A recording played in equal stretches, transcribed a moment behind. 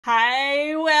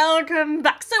Hi, welcome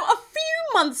back. So a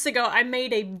few months ago I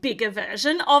made a bigger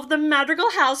version of the Madrigal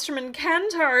house from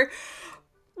Encanto.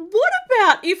 What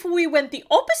about if we went the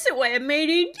opposite way and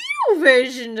made a new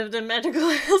version of the Madrigal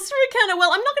house from Encanto?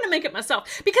 Well, I'm not going to make it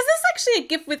myself because this is actually a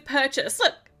gift with purchase.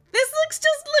 Look.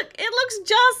 It looks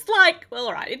just like, well,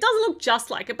 alright, it doesn't look just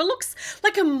like it, but looks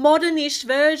like a modern-ish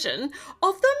version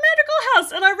of the Madrigal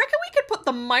house. And I reckon we could put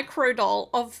the micro doll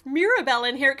of Mirabel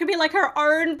in here. It could be like her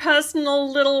own personal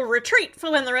little retreat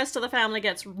for when the rest of the family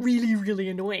gets really, really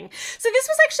annoying. So this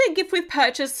was actually a gift with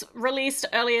purchase released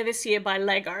earlier this year by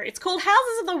Lego. It's called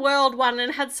Houses of the World 1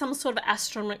 and had some sort of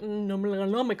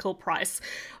astronomical price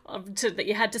that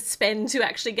you had to spend to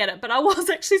actually get it, but I was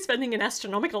actually spending an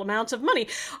astronomical amount of money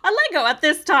on Lego at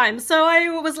this time, so I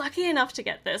was lucky enough to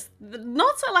get this.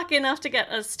 Not so lucky enough to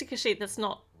get a sticker sheet that's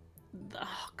not,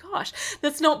 oh gosh,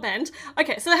 that's not bent.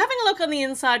 Okay, so having a look on the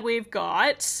inside, we've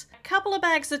got a couple of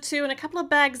bags of 2 and a couple of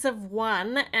bags of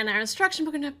 1, and our instruction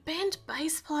book and a bent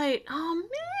base plate. Oh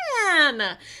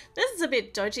man, this is a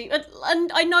bit dodgy.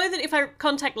 And I know that if I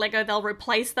contact Lego, they'll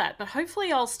replace that, but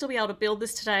hopefully I'll still be able to build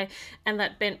this today and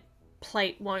that bent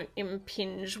plate won't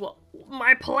impinge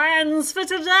my plans for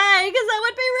today, because that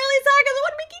would be really sad because I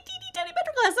want to make a teeny tiny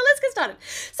Madrigal house. So let's get started.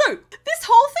 So this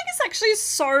whole thing is actually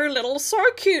so little, so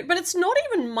cute, but it's not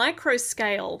even micro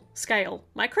scale,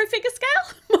 micro figure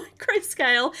scale, micro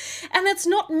scale, and it's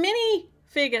not mini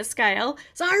figure scale.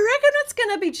 So I reckon it's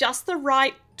gonna be just the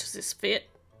right. Does this fit?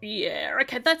 Yeah,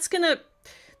 okay, that's gonna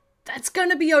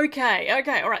be okay.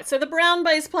 Okay, all right, so the brown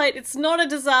base plate, it's not a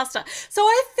disaster. So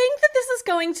I think that this is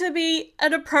going to be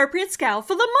an appropriate scale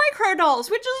for the micro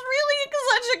dolls, which is really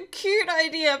such a cute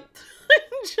idea. I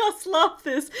just love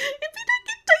this. If you don't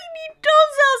get tiny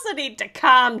doll's house, I need to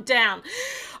calm down.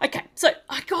 Okay, so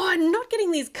I'm not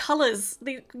getting these colours,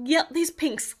 these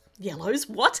pinks. Yellows,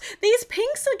 what? These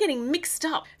pinks are getting mixed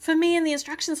up for me in the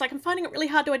instructions. Like I'm finding it really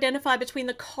hard to identify between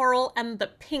the coral and the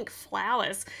pink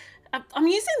flowers. I'm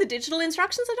using the digital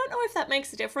instructions. I don't know if that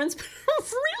makes a difference, but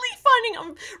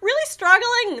I'm really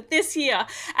struggling this year.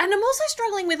 And I'm also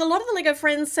struggling with a lot of the Lego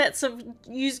Friends sets of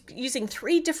using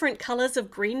 3 different colours of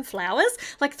green flowers,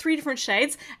 like 3 different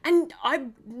shades, and I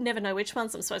never know which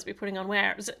ones I'm supposed to be putting on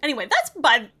where. Anyway, that's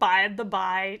by the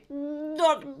by.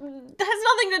 Has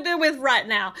nothing to do with right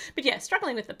now. But yeah,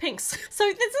 struggling with the pinks. So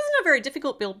this isn't a very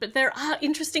difficult build, but there are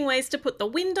interesting ways to put the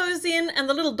windows in, and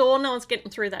the little door, no one's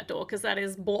getting through that door because that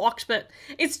is blocked, but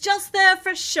it's just there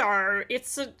for show.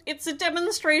 It's a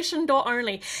demonstration door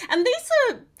only. And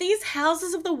these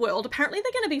houses of the world, apparently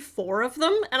they're going to be 4 of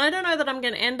them, and I don't know that I'm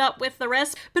going to end up with the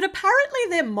rest, but apparently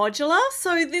they're modular.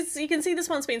 So you can see this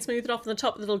one's been smoothed off on the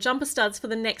top with little jumper studs for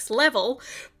the next level,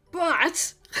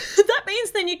 but that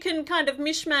means then you can kind of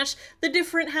mishmash the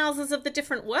different houses of the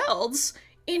different worlds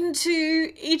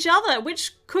into each other,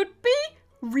 which could be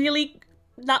really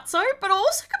nutso, but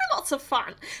also could be lots of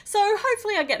fun. So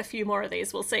hopefully I get a few more of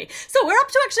these, we'll see. So we're up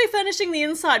to actually furnishing the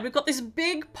inside. We've got this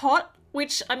big pot,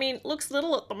 which, I mean, looks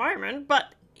little at the moment,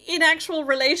 but in actual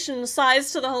relation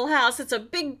size to the whole house, it's a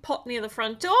big pot near the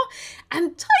front door,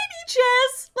 and tiny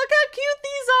chairs. Look how cute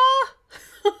these are.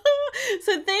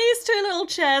 So these 2 little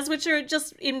chairs, which are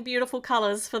just in beautiful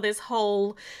colours for this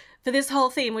whole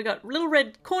theme. We've got little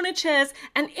red corner chairs,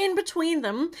 and in between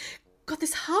them, got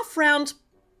this half-round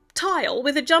tile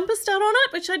with a jumper stud on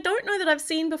it, which I don't know that I've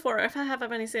seen before. If I have,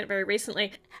 I've only seen it very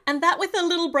recently. And that with a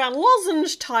little brown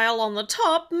lozenge tile on the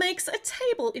top makes a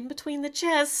table in between the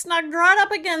chairs, snugged right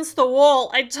up against the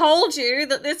wall. I told you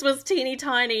that this was teeny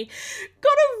tiny.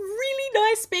 Got a really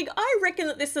nice big, I reckon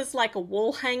that this is like a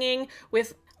wall hanging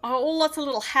with lots of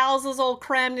little houses all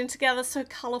crammed in together, so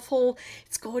colourful.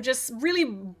 It's gorgeous,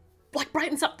 really like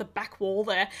brightens up the back wall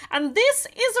there. And this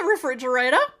is a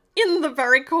refrigerator in the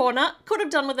very corner. Could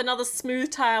have done with another smooth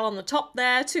tile on the top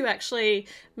there to actually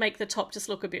make the top just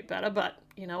look a bit better, but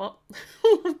you know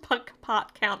what?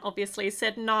 Part count obviously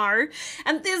said no.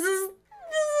 And this is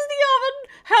the oven.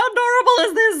 How adorable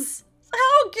is this?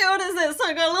 How cute is this? So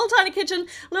I've got a little tiny kitchen,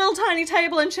 little tiny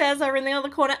table and chairs over in the other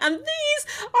corner, and these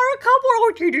are a couple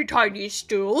of teeny tiny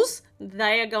stools.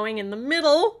 They are going in the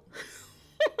middle.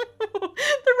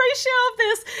 The ratio of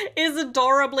this is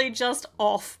adorably just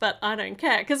off, but I don't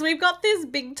care because we've got this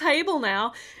big table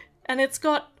now, and it's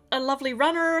got a lovely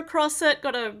runner across it,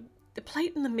 got the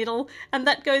plate in the middle, and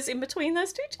that goes in between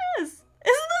those 2 chairs. Isn't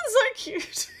that so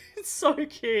cute? It's so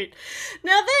cute.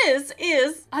 Now this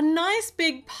is a nice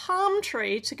big palm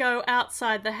tree to go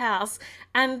outside the house,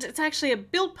 and it's actually a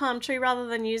built palm tree rather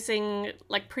than using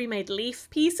like pre-made leaf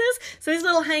pieces. So these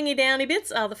little hangy downy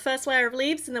bits are the first layer of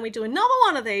leaves, and then we do another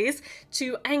one of these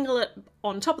to angle it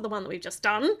on top of the one that we've just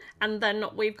done, and then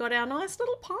we've got our nice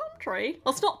little palm tree.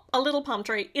 Well, it's not a little palm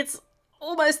tree, it's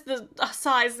almost the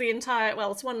size, the entire,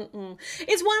 well, it's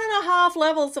 1.5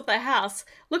 levels of the house.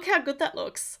 Look how good that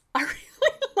looks. I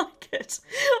really like it.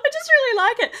 I just really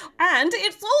like it. And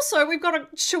it's also, we've got a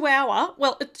chihuahua,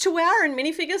 well, a chihuahua in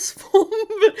minifigures form,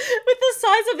 but with the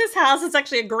size of this house, it's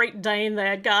actually a Great Dane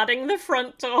there guarding the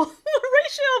front door. The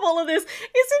ratio of all of this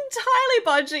is entirely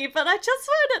budgy, but I just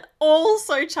find it all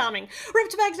so charming. We're up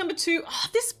to bags number 2. Oh,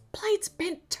 this plate's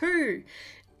bent too.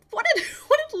 What did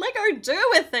Lego do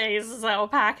with these as they were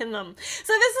packing them?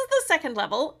 So this is the second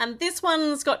level, and this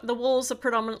one's got, the walls are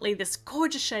predominantly this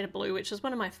gorgeous shade of blue, which is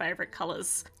one of my favourite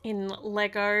colours in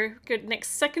Lego. Good,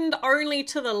 next second only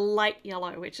to the light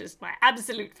yellow, which is my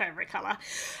absolute favourite colour.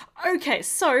 Okay,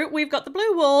 so we've got the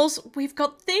blue walls, we've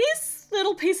got these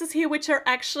little pieces here which are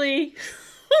actually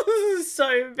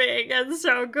so big and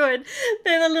so good.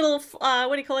 They're the little,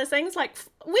 what do you call those things? Like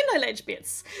window ledge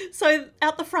bits. So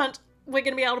out the front, we're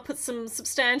going to be able to put some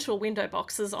substantial window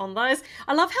boxes on those.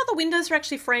 I love how the windows are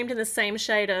actually framed in the same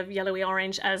shade of yellowy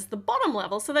orange as the bottom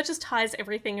level, so that just ties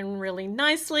everything in really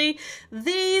nicely.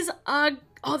 These are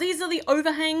the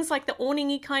overhangs, like the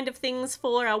awning-y kind of things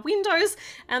for our windows,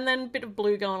 and then a bit of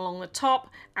blue going along the top.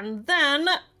 And then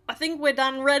I think we're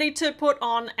done, ready to put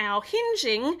on our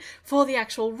hinging for the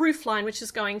actual roof line, which is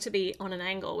going to be on an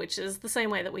angle, which is the same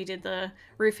way that we did the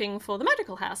roofing for the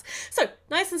Madrigal house. So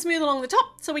nice and smooth along the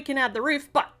top so we can add the roof.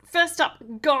 But first up,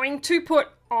 going to put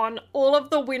on all of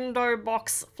the window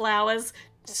box flowers.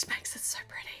 Just makes it so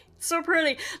pretty. So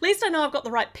pretty. At least I know I've got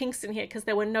the right pinks in here because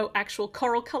there were no actual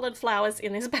coral coloured flowers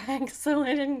in this bag, so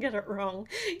I didn't get it wrong.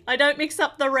 I don't mix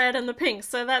up the red and the pink,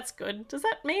 so that's good. Does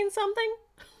that mean something?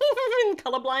 In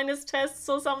colourblindness tests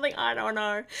or something? I don't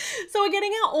know. So we're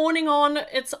getting our awning on.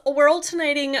 We're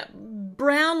alternating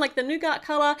brown, like the nougat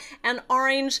colour, and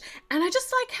orange. And I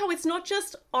just like how it's not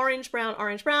just orange, brown,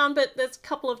 but there's a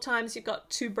couple of times you've got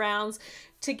 2 browns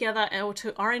together or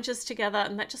 2 oranges together,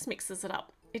 and that just mixes it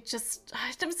up. It's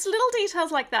little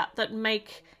details like that that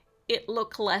make it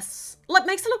look makes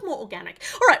it look more organic.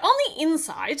 All right, on the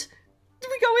inside,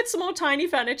 we go with some more tiny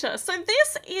furniture. So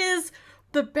this is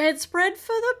the bedspread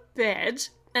for the bed,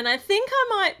 and I think I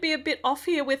might be a bit off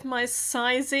here with my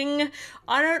sizing.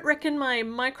 I don't reckon my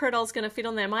microdoll's going to fit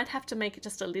on there. I might have to make it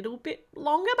just a little bit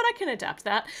longer, but I can adapt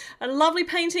that. A lovely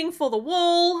painting for the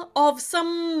wall of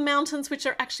some mountains, which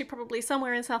are actually probably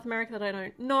somewhere in South America that I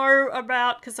don't know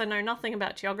about because I know nothing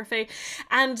about geography.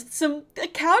 And a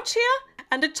couch here.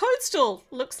 And a toadstool,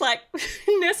 looks like,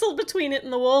 nestled between it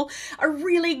and the wall. A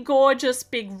really gorgeous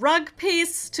big rug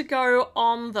piece to go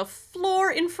on the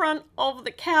floor in front of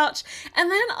the couch.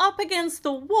 And then up against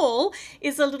the wall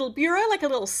is a little bureau, like a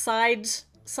little side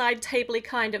table-y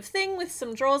kind of thing with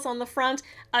some drawers on the front.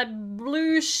 A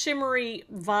blue shimmery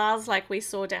vase like we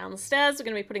saw downstairs. We're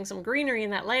going to be putting some greenery in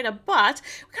that later. But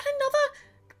we've got another...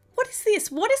 What is this?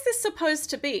 What is this supposed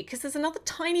to be? Because there's another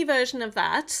tiny version of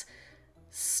that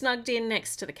snugged in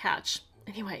next to the couch.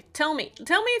 Anyway, tell me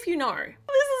if you know. This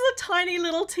is a tiny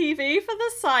little TV for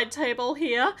the side table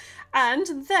here.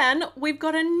 And then we've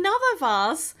got another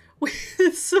vase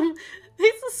with some,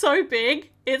 these are so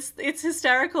big. It's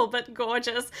hysterical but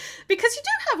gorgeous because you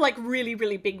do have like really,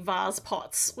 really big vase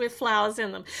pots with flowers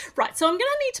in them. Right, so I'm gonna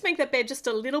need to make that bed just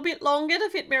a little bit longer to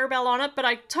fit Mirabel on it, but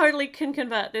I totally can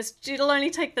convert this. It'll only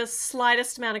take the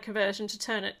slightest amount of conversion to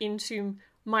turn it into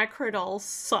microdoll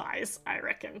size, I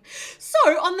reckon. So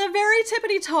on the very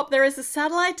tippity top there is a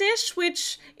satellite dish,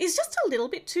 which is just a little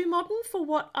bit too modern for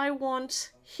what I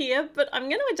want here, but I'm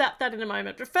going to adapt that in a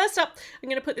moment. But first up, I'm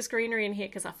going to put this greenery in here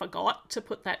because I forgot to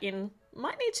put that in.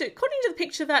 Might need to, according to the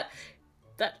picture, that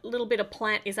little bit of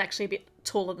plant is actually a bit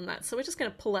taller than that, so we're just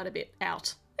going to pull that a bit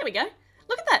out. There we go.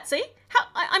 Look at that, see?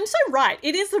 I'm so right.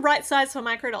 It is the right size for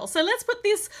microdoll. So let's put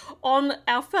this on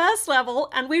our first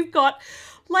level, and we've got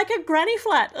like a granny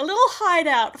flat, a little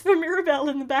hideout for Mirabel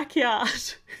in the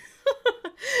backyard.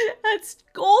 It's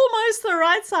almost the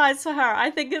right size for her. I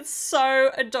think it's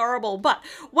so adorable. But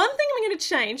one thing I'm going to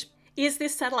change is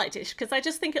this satellite dish, because I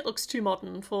just think it looks too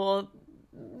modern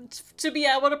to be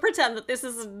able to pretend that this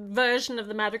is a version of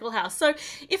the Madrigal house. So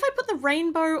if I put the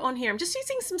rainbow on here, I'm just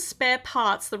using some spare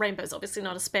parts. The rainbow's obviously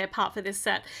not a spare part for this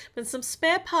set, but some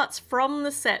spare parts from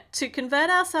the set to convert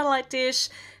our satellite dish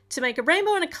to make a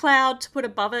rainbow and a cloud to put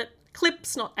above it.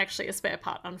 Clip's not actually a spare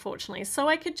part, unfortunately, so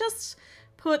I could just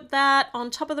Put that on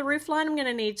top of the roof line. I'm going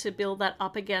to need to build that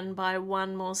up again by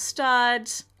one more stud.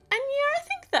 And yeah, I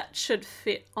think that should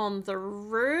fit on the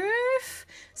roof.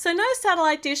 So no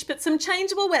satellite dish, but some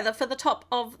changeable weather for the top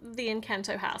of the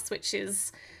Encanto house, which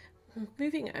is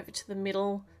moving over to the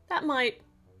middle.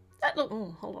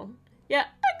 Hold on. Yeah,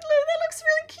 that looks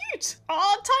really cute.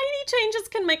 Oh, tiny changes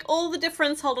can make all the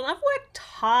difference. Hold on, I've worked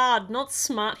hard, not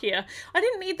smart here. I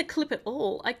didn't need the clip at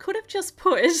all. I could have just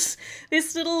put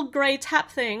this little grey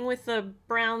tap thing with the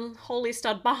brown holy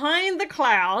stud behind the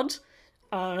cloud.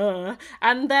 And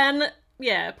then,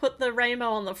 yeah, put the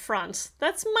rainbow on the front.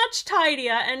 That's much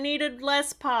tidier and needed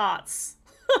less parts.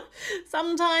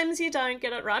 Sometimes you don't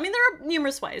get it right. I mean, there are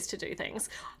numerous ways to do things.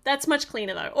 That's much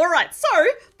cleaner though. All right, so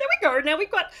there we go. Now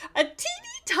we've got a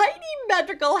teeny tiny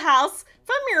Madrigal house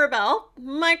for Mirabel,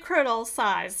 microdoll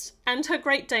sized, and her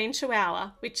Great Dane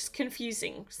Chihuahua, which is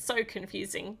confusing, so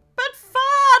confusing, but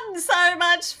fun, so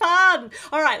much fun.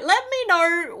 All right, let me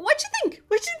know what you think.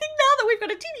 What you think now that we've got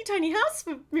a teeny tiny house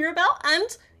for Mirabel,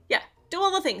 and yeah, do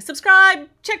all the things. Subscribe,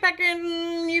 check back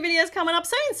in, new videos coming up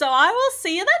soon. So I will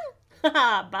see you then.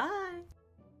 Bye.